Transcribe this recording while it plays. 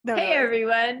No, Hey really.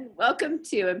 everyone, welcome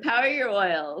to Empower Your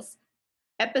Oils,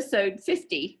 episode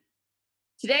 50.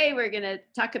 Today we're going to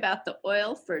talk about the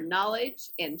oil for knowledge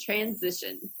and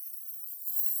transition.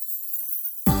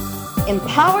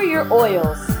 Empower Your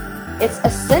Oils. It's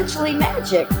essentially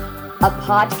magic, a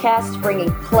podcast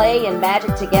bringing play and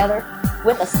magic together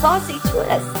with a saucy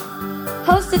twist.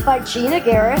 Hosted by Gina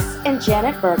Garris and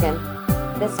Janet Bergen,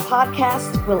 this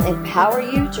podcast will empower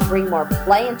you to bring more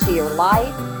play into your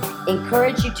life,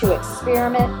 encourage you to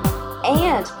experiment,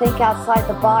 and think outside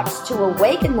the box to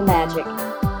awaken the magic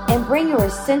and bring your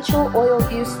essential oil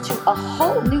use to a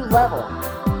whole new level.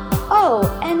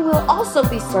 Oh, and we'll also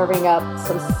be serving up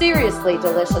some seriously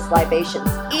delicious libations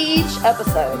each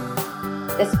episode.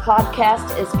 This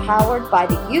podcast is powered by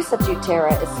the use of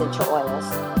doTERRA essential oils.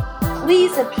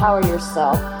 Please empower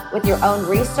yourself with your own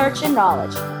research and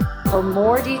knowledge. For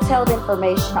more detailed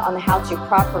information on how to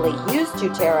properly use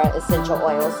doTERRA essential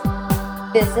oils,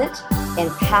 visit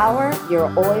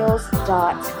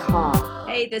empoweryouroils.com.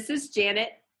 Hey, this is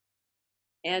Janet,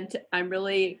 and I'm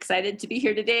really excited to be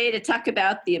here today to talk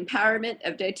about the empowerment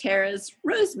of doTERRA's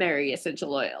rosemary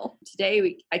essential oil.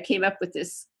 Today I came up with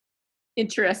this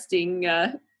interesting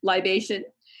libation,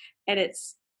 and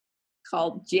it's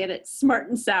called Janet's Smart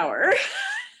and Sour.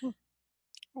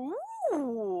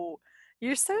 Ooh,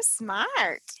 you're so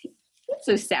smart. It's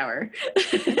so sour.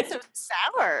 It's so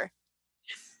sour.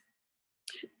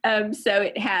 So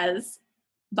it has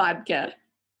vodka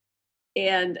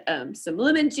and some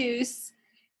lemon juice,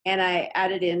 and I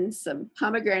added in some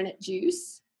pomegranate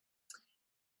juice,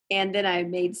 and then I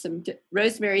made some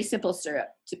rosemary simple syrup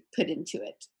to put into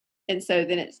it, and so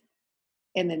then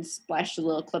splashed a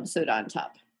little club soda on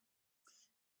top,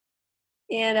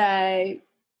 and I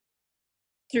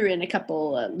threw in a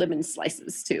couple lemon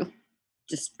slices too,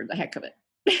 just for the heck of it.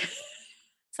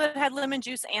 So it had lemon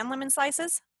juice and lemon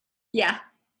slices? Yeah,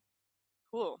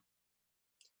 Cool.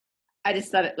 I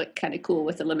just thought it looked kind of cool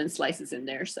with the lemon slices in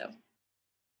there, so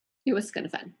it was kind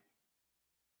of fun.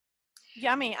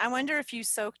 Yummy. I wonder if you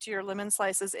soaked your lemon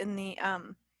slices in the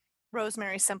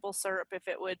rosemary simple syrup, if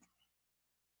it would.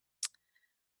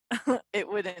 It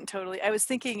wouldn't totally. I was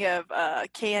thinking of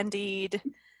candied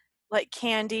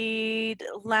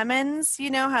lemons, you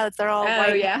know, how they're all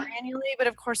white yeah. and granulated, but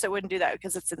of course it wouldn't do that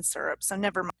because it's in syrup, so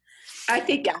never mind. I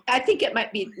think it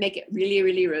might make it really,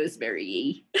 really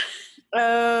rosemary-y.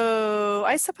 Oh,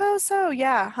 I suppose so,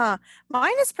 yeah, huh.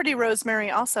 Mine is pretty rosemary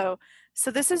also.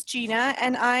 So this is Gina,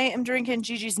 and I am drinking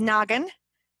Gigi's Noggin. Of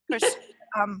course,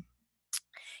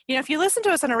 if you listen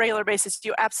to us on a regular basis,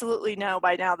 you absolutely know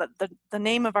by now that the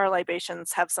name of our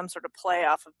libations have some sort of play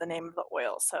off of the name of the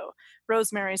oil. So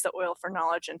rosemary is the oil for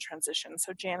knowledge and transition.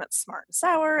 So Janet's Smart and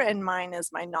Sour, and mine is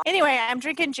my knowledge. Anyway, I'm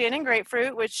drinking gin and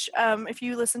grapefruit, which if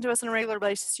you listen to us on a regular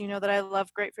basis, you know that I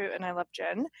love grapefruit and I love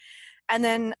gin. And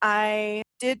then I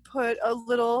did put a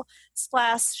little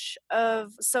splash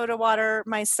of soda water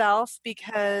myself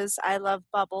because I love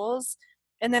bubbles.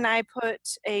 And then I put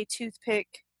a toothpick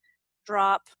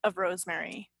drop of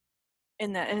rosemary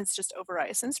in that, and it's just over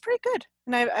ice, and it's pretty good.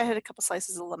 And I had a couple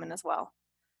slices of lemon as well.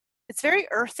 It's very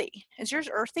earthy. Is yours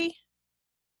earthy?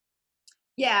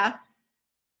 Yeah,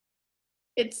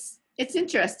 it's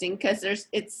interesting because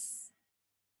it's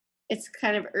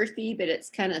kind of earthy, but it's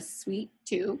kind of sweet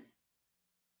too.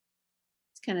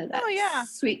 It's kind of that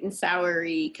sweet and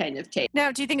soury kind of taste.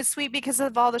 Now, do you think it's sweet because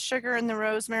of all the sugar in the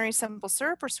rosemary simple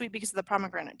syrup, or sweet because of the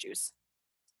pomegranate juice?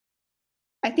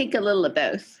 I think a little of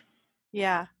both.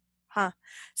 Yeah. Huh.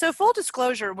 So full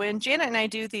disclosure, when Janet and I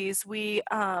do these, we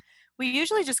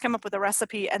usually just come up with a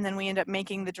recipe and then we end up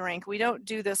making the drink. We don't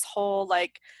do this whole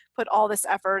put all this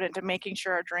effort into making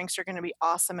sure our drinks are going to be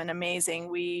awesome and amazing.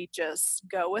 We just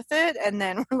go with it, and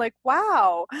then we're like,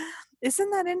 wow, isn't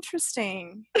that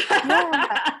interesting?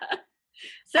 Yeah.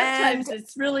 Sometimes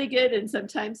it's really good, and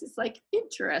sometimes it's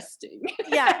interesting.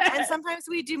 Yeah, and sometimes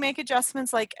we do make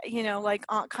adjustments,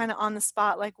 kind of on the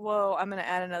spot, like, whoa, I'm going to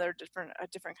add a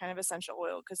different kind of essential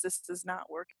oil because this does not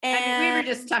work. And we were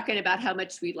just talking about how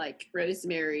much we like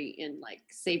rosemary and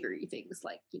savory things,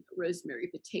 rosemary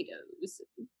potatoes,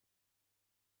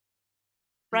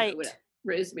 right?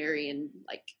 Rosemary and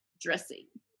dressing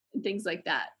and things like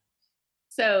that.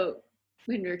 So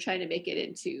when we're trying to make it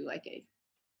into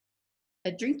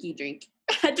a drinky drink.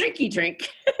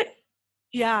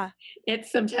 Yeah.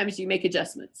 It's sometimes you make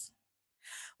adjustments.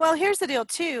 Well, here's the deal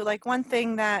too. One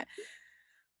thing that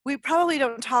we probably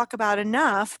don't talk about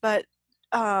enough, but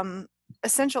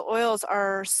essential oils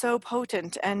are so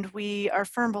potent, and we are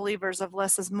firm believers of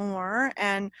less is more.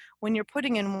 And when you're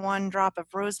putting in 1 drop of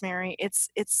rosemary, it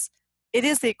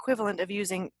is the equivalent of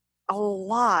using a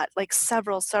lot,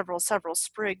 several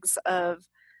sprigs of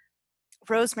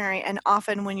rosemary. And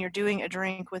often when you're doing a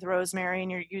drink with rosemary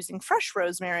and you're using fresh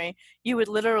rosemary, you would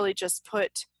literally just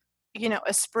put,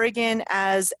 a sprig in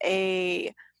as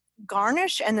a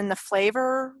garnish, and then the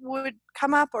flavor would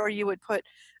come up, or you would put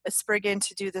a sprig in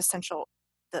to do the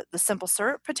simple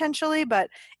syrup potentially, but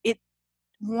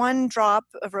one drop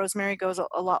of rosemary goes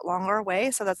a lot longer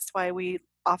way, so that's why we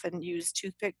often use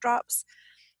toothpick drops.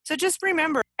 So just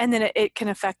remember, and then it can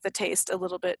affect the taste a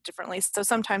little bit differently. So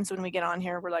sometimes when we get on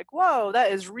here, we're like, whoa,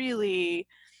 that is really,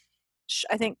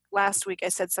 I think last week I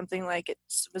said something like it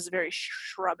was very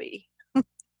shrubby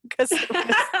because it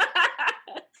was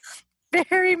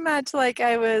very much like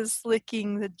I was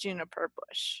licking the juniper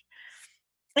bush.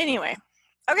 Anyway,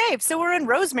 okay, so we're in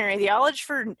rosemary, the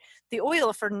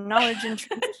oil for knowledge and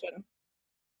transition.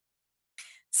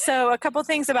 So a couple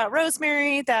things about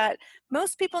rosemary that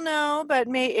most people know, but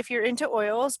if you're into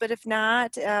oils, but if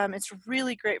not, it's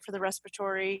really great for the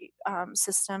respiratory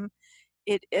system.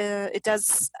 It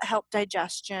does help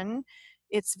digestion.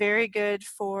 It's very good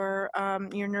for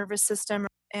your nervous system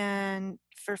and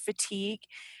for fatigue.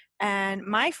 And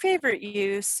my favorite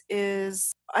use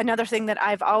is another thing that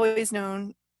I've always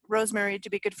known rosemary to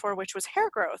be good for, which was hair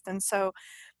growth. And so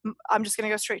I'm just going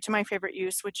to go straight to my favorite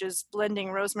use, which is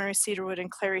blending rosemary, cedarwood, and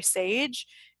clary sage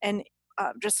and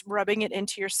just rubbing it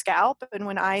into your scalp. And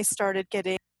when I started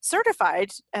getting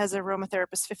certified as an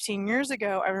aromatherapist 15 years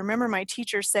ago, I remember my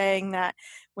teacher saying that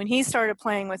when he started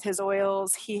playing with his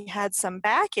oils, he had some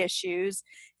back issues,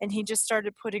 and he just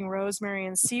started putting rosemary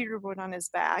and cedarwood on his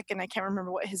back. And I can't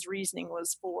remember what his reasoning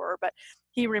was for, but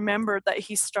he remembered that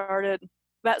he started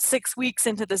about 6 weeks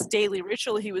into this daily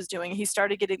ritual he was doing, he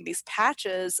started getting these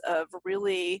patches of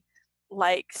really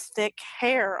thick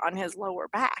hair on his lower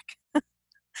back.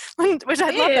 Which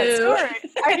I love that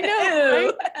story. I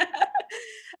know, right?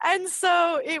 And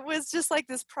so it was just like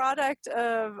this product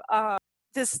of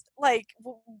this,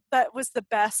 that was the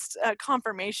best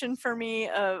confirmation for me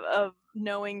of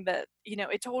knowing that,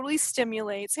 it totally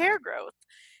stimulates hair growth.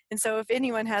 And so if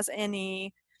anyone has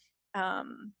any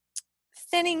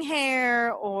thinning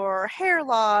hair or hair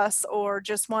loss or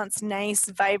just wants nice,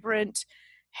 vibrant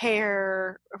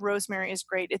hair, rosemary is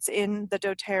great. It's in the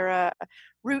doTERRA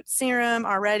root serum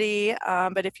already,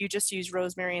 but if you just use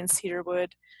rosemary and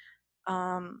cedarwood,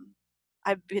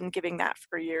 I've been giving that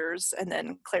for years, and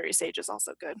then clary sage is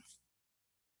also good.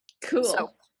 Cool. So,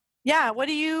 yeah, what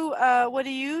do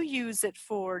you use it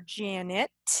for,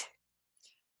 Janet?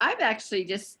 I've actually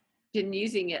just been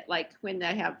using it when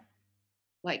I have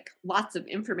lots of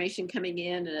information coming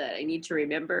in that I need to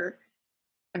remember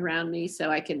around me, so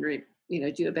I can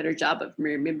do a better job of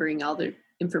remembering all the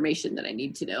information that I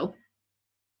need to know.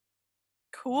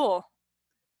 Cool.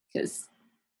 Because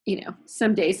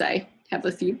some days I have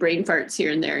a few brain farts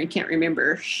here and there and can't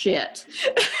remember shit.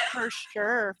 For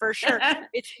sure.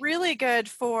 It's really good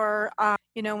for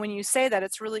when you say that,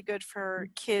 it's really good for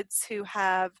kids who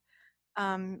have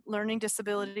learning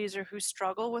disabilities or who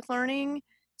struggle with learning.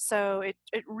 So it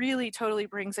really totally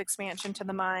brings expansion to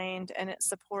the mind, and it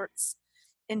supports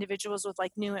individuals with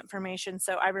new information.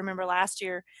 So I remember last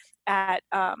year at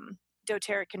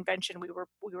doTERRA convention, we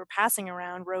were passing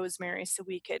around rosemary so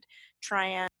we could try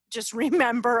and just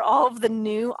remember all of the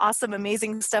new, awesome,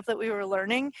 amazing stuff that we were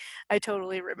learning. I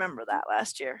totally remember that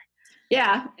last year.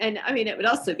 Yeah, and I mean, it would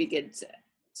also be good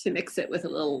to mix it with a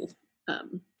little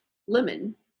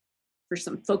lemon for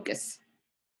some focus.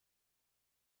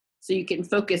 So you can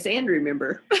focus and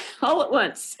remember all at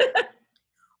once.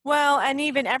 Well, and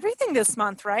even everything this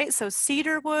month, right? So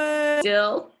cedarwood.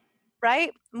 Dill.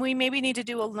 Right? We maybe need to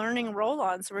do a learning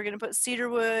roll-on. So we're going to put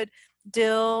cedarwood,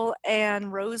 dill,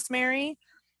 and rosemary.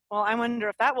 Well, I wonder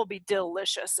if that will be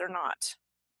delicious or not.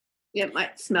 It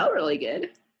might smell really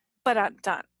good. But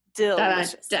not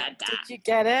delicious. Did you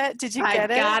get it? I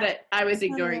got it. I was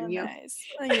ignoring you. Nice.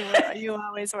 You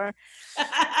always were.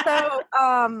 So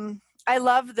I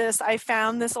love this. I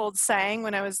found this old saying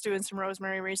when I was doing some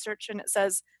rosemary research, and it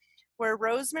says, "Where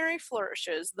rosemary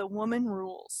flourishes, the woman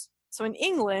rules." So in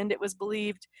England, it was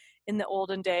believed in the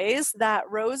olden days that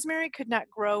rosemary could not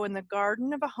grow in the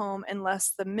garden of a home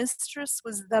unless the mistress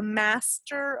was the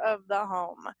master of the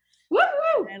home.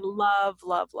 Woo-hoo! I love,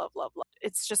 love, love, love, love.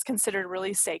 It's just considered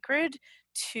really sacred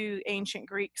to ancient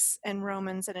Greeks and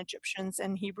Romans and Egyptians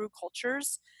and Hebrew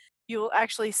cultures. You'll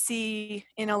actually see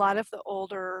in a lot of the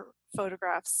older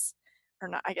photographs, or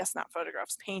not, I guess not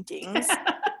photographs, paintings,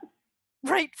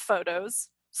 right, photos,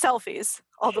 selfies,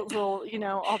 all the little,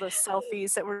 all the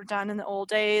selfies that were done in the old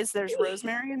days, there's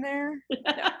rosemary in there.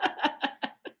 Yeah.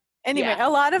 Anyway, Yeah. A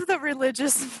lot of the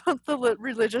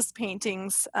religious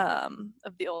paintings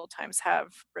of the old times have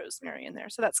rosemary in there,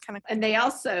 so that's kind of cool. And they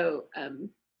also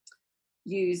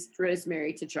used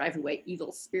rosemary to drive away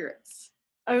evil spirits.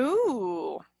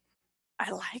 Oh,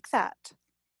 I like that.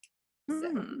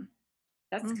 So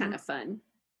that's kind Mm-hmm. of fun.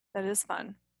 That is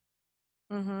fun.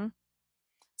 Mm-hmm.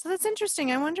 So that's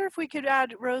interesting. I wonder if we could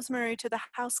add rosemary to the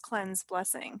house cleanse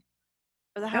blessing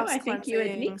or the Oh, house I think you would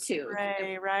cleansing need to. It spray, would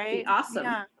be right? awesome.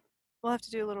 Yeah. We'll have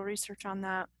to do a little research on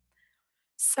that.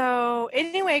 So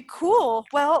anyway, cool.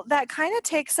 Well, that kind of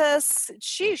takes us,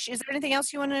 sheesh. Is there anything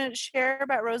else you want to share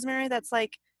about rosemary that's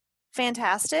like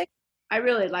fantastic? I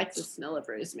really like the smell of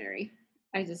rosemary.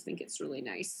 I just think it's really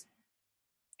nice.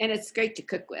 And it's great to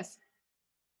cook with.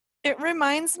 It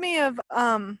reminds me of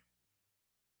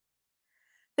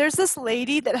there's this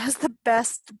lady that has the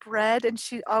best bread, and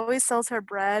she always sells her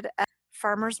bread at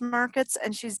farmers markets,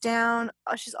 and she's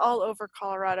all over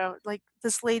Colorado. Like,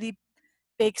 this lady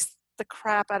bakes the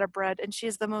crap out of bread, and she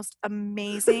has the most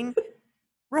amazing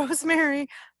rosemary,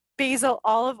 basil,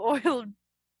 olive oil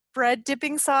bread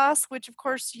dipping sauce, which of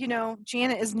course,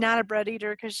 Janet is not a bread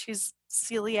eater because she's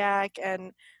celiac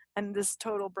and this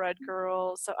total bread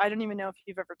girl. So I don't even know if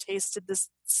you've ever tasted this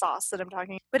sauce that I'm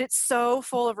talking, but it's so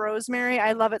full of rosemary.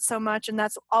 I love it so much, and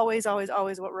that's always, always,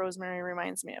 always what rosemary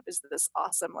reminds me of, is this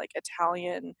awesome like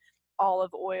Italian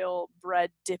olive oil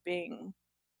bread dipping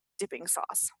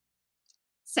sauce.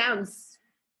 Sounds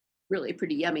really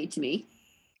pretty yummy to me.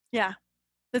 Yeah,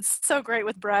 it's so great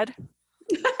with bread.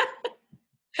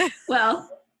 Well,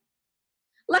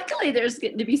 luckily there's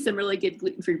getting to be some really good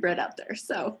gluten-free bread out there.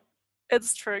 So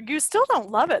It's true. You still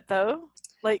don't love it though.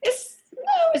 Like,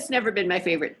 it's never been my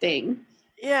favorite thing.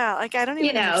 yeah, like I don't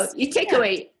even You take understand.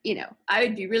 away, I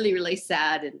would be really, really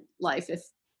sad in life if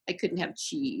I couldn't have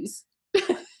cheese.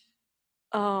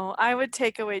 Oh, I would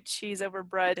take away cheese over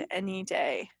bread any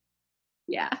day.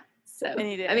 Yeah. So,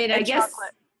 Any day. I mean, I And guess.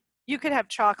 chocolate. You could have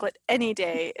chocolate any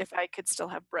day if I could still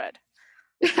have bread.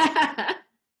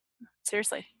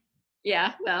 Seriously.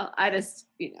 Yeah. Well, I just,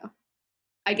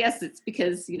 I guess it's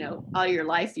because, all your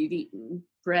life you've eaten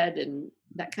bread and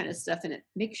that kind of stuff and it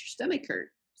makes your stomach hurt.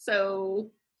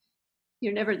 So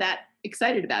you're never that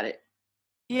excited about it.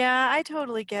 Yeah, I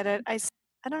totally get it. I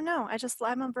don't know.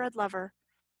 I'm a bread lover.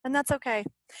 And that's okay.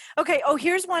 Okay. Oh,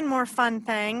 here's one more fun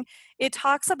thing. It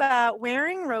talks about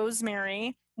wearing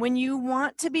rosemary when you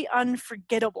want to be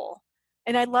unforgettable.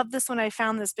 And I love this when I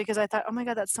found this because I thought, oh my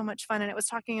God, that's so much fun. And it was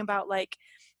talking about like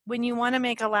when you want to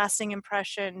make a lasting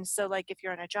impression. So, like if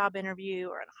you're on a job interview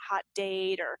or on a hot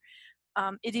date, or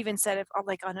it even said if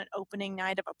like on an opening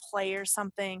night of a play or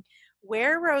something,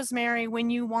 wear rosemary when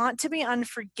you want to be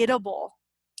unforgettable.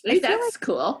 Ooh, that's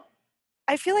cool.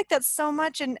 I feel like that's so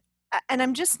much, and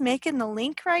I'm just making the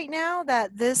link right now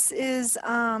that this is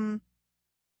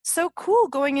so cool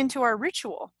going into our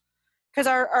ritual, because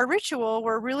our ritual,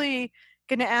 we're really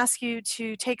going to ask you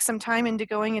to take some time into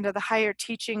going into the higher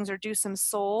teachings or do some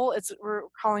we're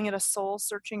calling it a soul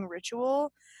searching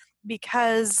ritual,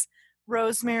 because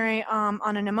rosemary on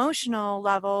an emotional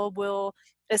level will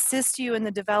assist you in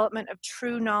the development of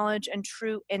true knowledge and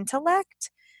true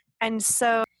intellect. And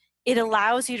so it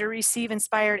allows you to receive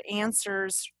inspired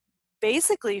answers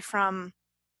basically from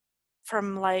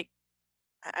like,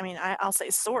 I mean, I'll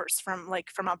say source, from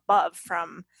above,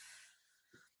 from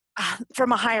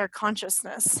a higher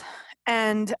consciousness.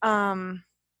 And I'm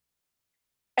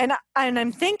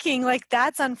thinking, like,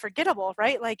 that's unforgettable,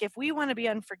 right? Like, if we want to be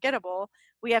unforgettable,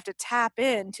 we have to tap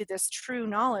into this true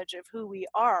knowledge of who we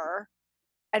are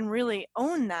and really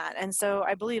own that. And so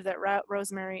I believe that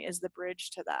rosemary is the bridge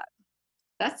to that.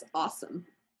 That's awesome.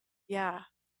 Yeah.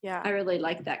 I really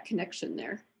like that connection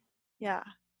there. Yeah.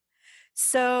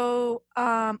 So,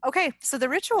 okay. So the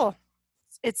ritual,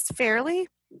 it's fairly,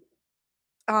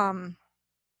 I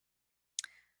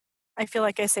feel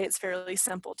like I say it's fairly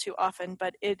simple too often,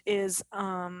 but it is,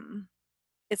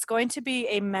 it's going to be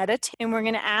a meditation, and we're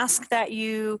going to ask that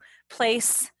you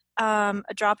place a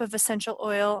drop of essential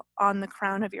oil on the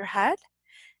crown of your head,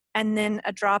 and then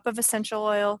a drop of essential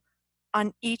oil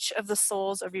on each of the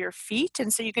soles of your feet.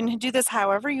 And so you can do this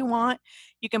however you want.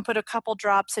 You can put a couple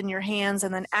drops in your hands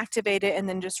and then activate it, and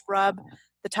then just rub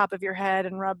the top of your head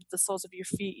and rub the soles of your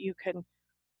feet. You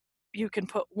can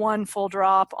put one full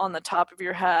drop on the top of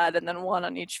your head and then one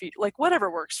on each feet, like whatever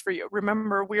works for you.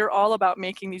 Remember, we're all about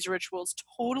making these rituals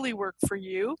totally work for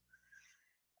you.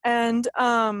 And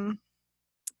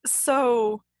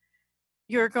so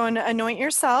you're going to anoint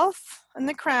yourself on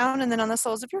the crown and then on the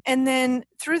soles of your, and then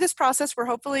through this process, where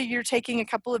hopefully you're taking a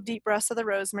couple of deep breaths of the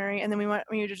rosemary, and then we want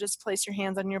you to just place your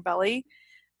hands on your belly.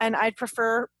 And I'd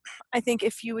prefer, I think,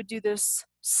 if you would do this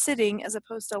sitting as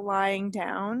opposed to lying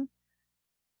down.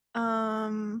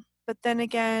 But then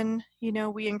again,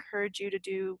 we encourage you to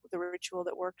do the ritual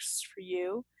that works for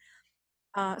you.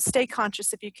 Stay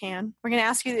conscious if you can. We're going to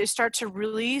ask you to start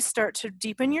to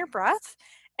deepen your breath.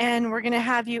 And we're going to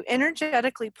have you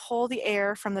energetically pull the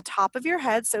air from the top of your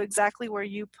head, so exactly where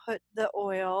you put the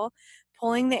oil,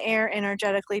 pulling the air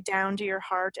energetically down to your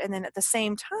heart. And then at the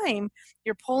same time,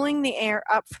 you're pulling the air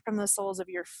up from the soles of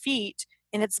your feet,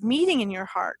 and it's meeting in your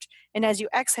heart. And as you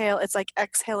exhale, it's like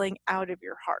exhaling out of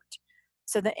your heart.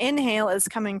 So the inhale is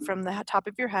coming from the top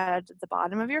of your head, the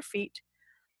bottom of your feet,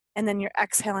 and then you're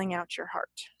exhaling out your heart.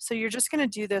 So you're just going to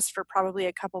do this for probably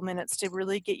a couple minutes to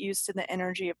really get used to the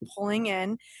energy of pulling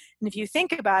in. And if you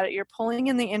think about it, you're pulling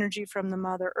in the energy from the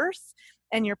Mother Earth,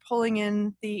 and you're pulling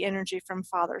in the energy from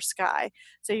Father Sky.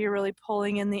 So you're really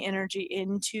pulling in the energy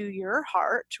into your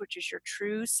heart, which is your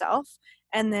true self,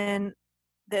 and then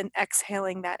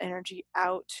exhaling that energy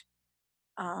out,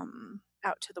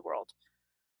 out to the world.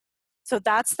 So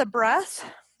that's the breath.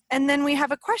 And then we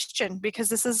have a question, because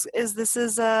this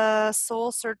is a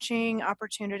soul searching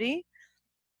opportunity.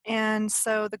 And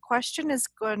so the question is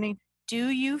going to, do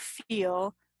you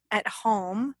feel at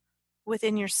home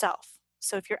within yourself?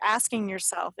 So if you're asking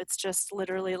yourself, it's just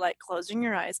literally like closing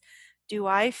your eyes. Do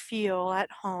I feel at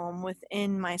home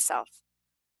within myself?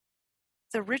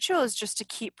 The ritual is just to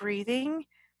keep breathing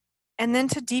and then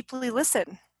to deeply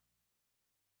listen.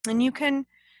 And you can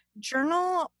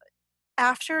journal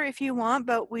after if you want,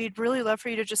 but we'd really love for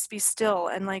you to just be still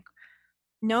and like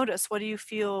notice, what do you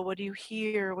feel, what do you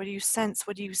hear, what do you sense,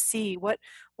 what do you see, what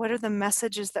are the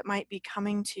messages that might be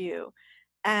coming to you.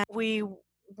 And we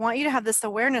want you to have this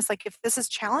awareness, like if this is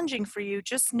challenging for you,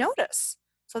 just notice.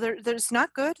 So there's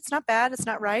not good, it's not bad, it's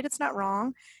not right, it's not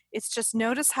wrong. It's just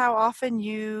notice how often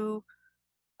you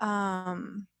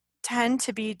tend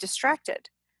to be distracted,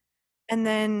 and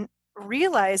then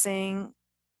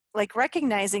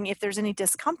recognizing if there's any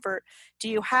discomfort. Do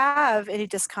you have any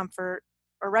discomfort?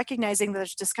 Or recognizing that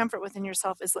there's discomfort within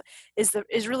yourself is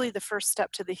really the first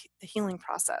step to the healing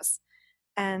process.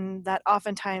 And that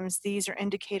oftentimes these are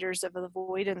indicators of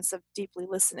avoidance of deeply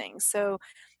listening. So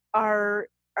our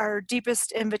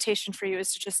deepest invitation for you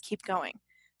is to just keep going.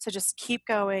 So just keep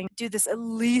going. Do this at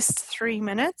least 3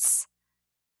 minutes.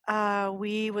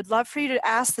 We would love for you to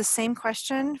ask the same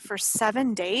question for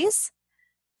 7 days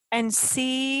and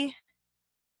see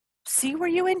where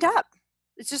you end up.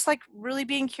 It's just like really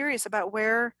being curious about,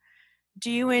 where do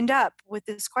you end up with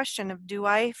this question of, do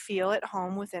I feel at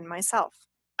home within myself?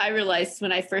 I realized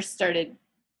when I first started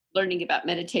learning about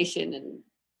meditation and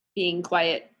being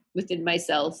quiet within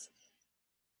myself,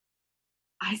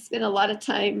 I spent a lot of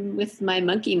time with my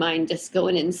monkey mind just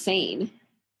going insane.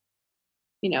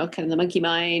 You know, kind of the monkey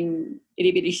mind,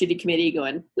 itty bitty shitty committee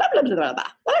going blah, blah, blah, blah, blah,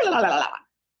 blah, blah, blah, blah.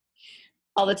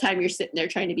 All the time you're sitting there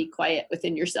trying to be quiet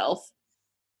within yourself.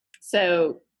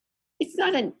 So it's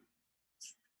not Gina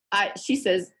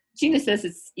says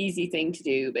it's an easy thing to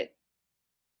do, but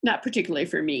not particularly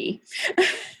for me.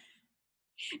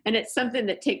 And it's something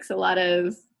that takes a lot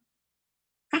of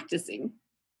practicing.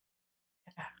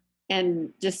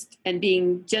 And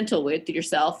being gentle with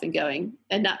yourself and going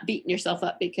and not beating yourself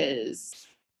up because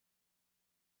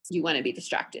you want to be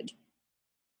distracted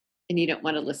and you don't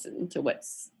want to listen to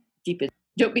what's deep.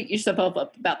 Don't beat yourself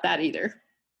up about that either.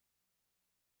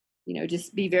 You know,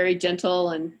 just be very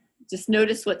gentle and just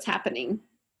notice what's happening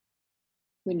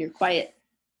when you're quiet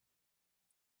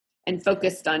and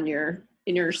focused on your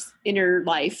inner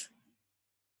life.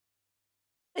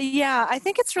 Yeah, I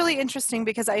think it's really interesting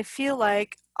because I feel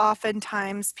like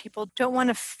oftentimes people don't want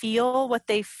to feel what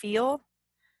they feel.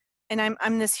 And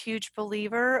I'm this huge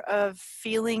believer of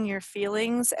feeling your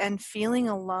feelings, and feeling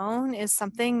alone is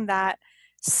something that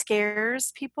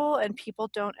scares people, and people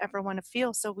don't ever want to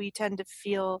feel. So we tend to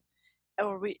feel,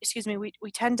 or we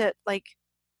tend to like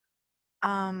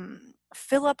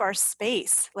fill up our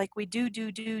space. Like we do.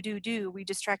 We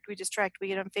distract, we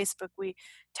get on Facebook, we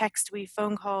text, we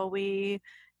phone call, we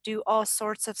do all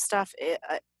sorts of stuff,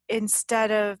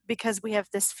 instead of, because we have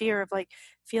this fear of like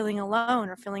feeling alone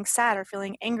or feeling sad or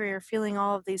feeling angry or feeling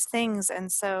all of these things. And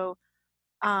so,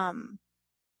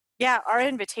 yeah, our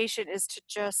invitation is to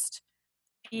just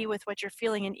be with what you're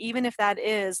feeling. And even if that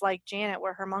is like Janet,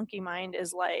 where her monkey mind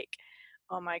is like,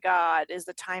 oh my God, is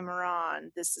the timer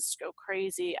on? This is so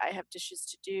crazy. I have dishes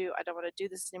to do. I don't want to do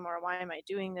this anymore. Why am I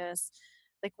doing this?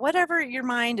 Like whatever your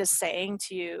mind is saying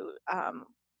to you,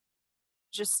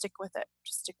 just stick with it.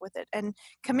 Just stick with it. And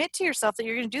commit to yourself that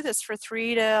you're going to do this for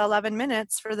 3 to 11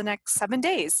 minutes for the next 7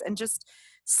 days, and just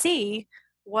see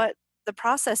what the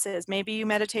process is. Maybe you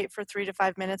meditate for 3 to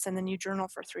 5 minutes and then you journal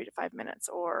for 3 to 5 minutes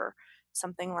or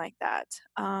something like that.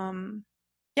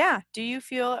 Yeah. Do you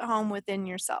feel at home within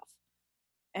yourself?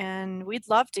 And we'd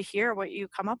love to hear what you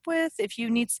come up with. If you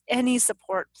need any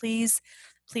support, please,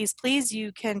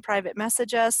 you can private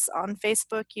message us on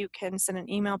Facebook. You can send an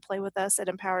email,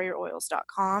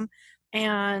 playwithus@empoweryouroils.com.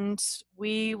 And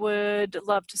we would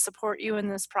love to support you in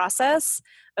this process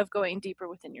of going deeper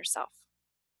within yourself.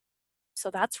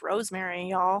 So that's rosemary,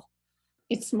 y'all.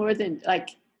 It's more than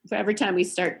like, for every time we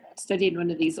start studying one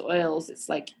of these oils, it's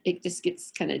like it just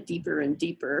gets kind of deeper and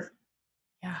deeper.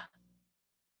 Yeah.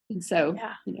 And so,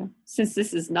 since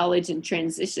this is knowledge in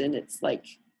transition, it's like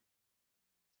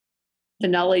the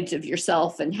knowledge of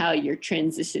yourself and how you're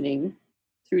transitioning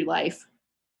through life.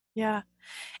 Yeah.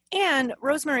 And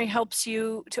rosemary helps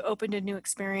you to open to new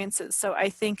experiences. So I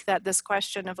think that this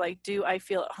question of like, do I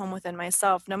feel at home within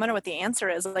myself? No matter what the answer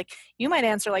is, like you might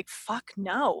answer like, fuck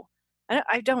no.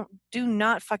 I do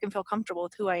not fucking feel comfortable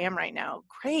with who I am right now.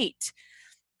 Great.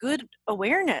 Good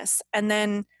awareness. And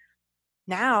then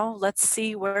now let's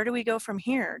see, where do we go from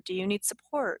here? Do you need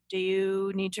support? Do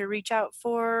you need to reach out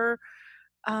for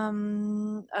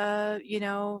phone a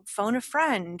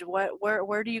friend?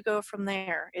 Where do you go from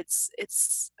there?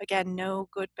 It's again, no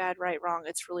good, bad, right, wrong.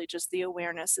 It's really just the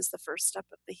awareness is the first step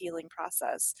of the healing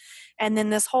process. And then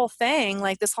this whole thing,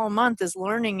 like this whole month, is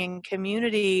learning and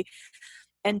community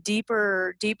and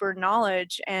deeper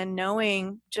knowledge and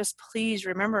knowing. Just please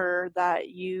remember that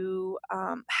you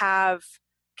have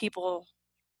people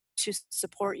to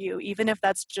support you, even if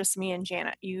that's just me and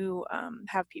Janet. You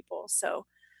have people, so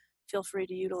feel free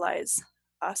to utilize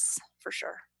us for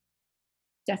sure.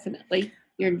 Definitely.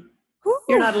 You're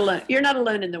not alone. You're not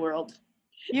alone in the world.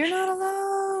 You're not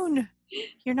alone.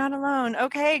 You're not alone.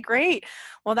 Okay, great.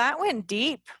 Well, that went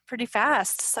deep pretty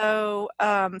fast. So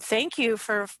thank you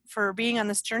for being on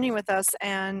this journey with us.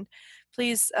 And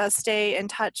please stay in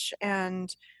touch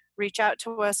and reach out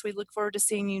to us. We look forward to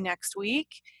seeing you next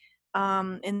week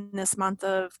in this month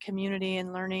of community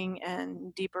and learning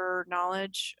and deeper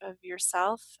knowledge of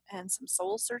yourself and some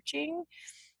soul searching.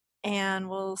 And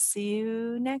we'll see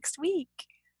you next week.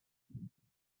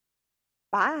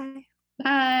 Bye.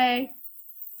 Bye.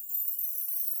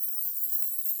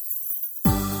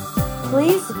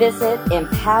 Please visit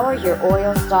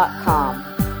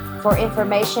empoweryouroils.com for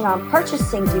information on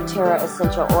purchasing doTERRA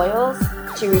essential oils,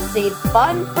 to receive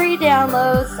fun free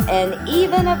downloads, and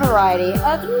even a variety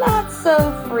of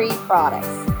not-so-free products.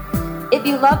 If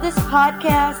you love this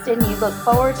podcast and you look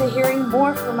forward to hearing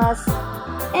more from us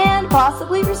and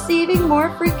possibly receiving more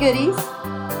free goodies,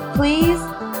 please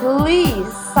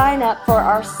sign up for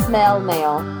our smell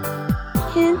mail.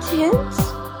 Hint, hint.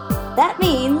 That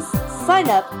means sign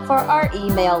up for our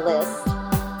email list.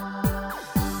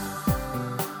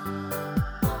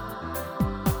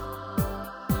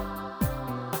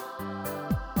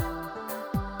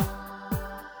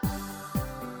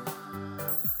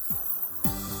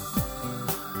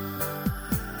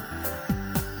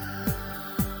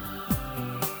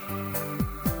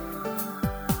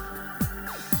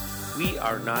 We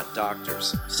are not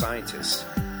doctors, scientists,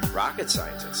 rocket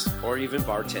scientists, or even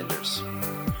bartenders.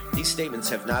 These statements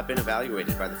have not been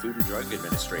evaluated by the Food and Drug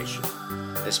Administration.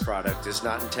 This product is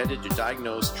not intended to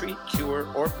diagnose, treat, cure,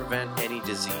 or prevent any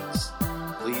disease.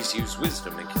 Please use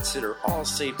wisdom and consider all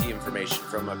safety information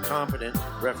from a competent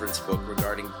reference book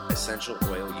regarding essential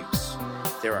oil use.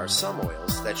 There are some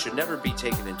oils that should never be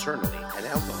taken internally, and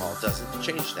alcohol doesn't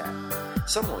change that.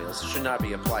 Some oils should not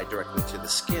be applied directly to the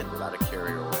skin without a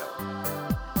carrier oil.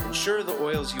 Ensure the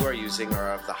oils you are using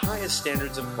are of the highest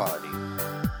standards of quality.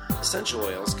 Essential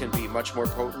oils can be much more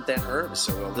potent than herbs,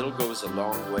 so a little goes a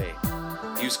long way.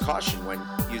 Use caution when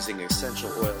using essential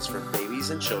oils for babies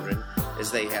and children,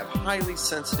 as they have highly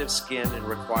sensitive skin and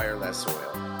require less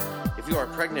oil. If you are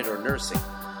pregnant or nursing,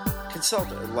 consult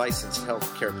a licensed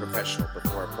healthcare professional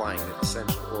before applying the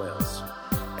essential oils.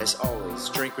 As always,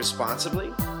 drink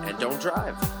responsibly and don't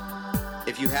drive.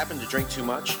 If you happen to drink too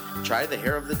much, try the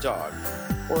hair of the dog,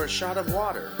 or a shot of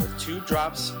water with 2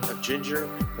 drops of ginger,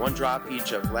 1 drop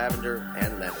each of lavender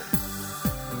and lemon.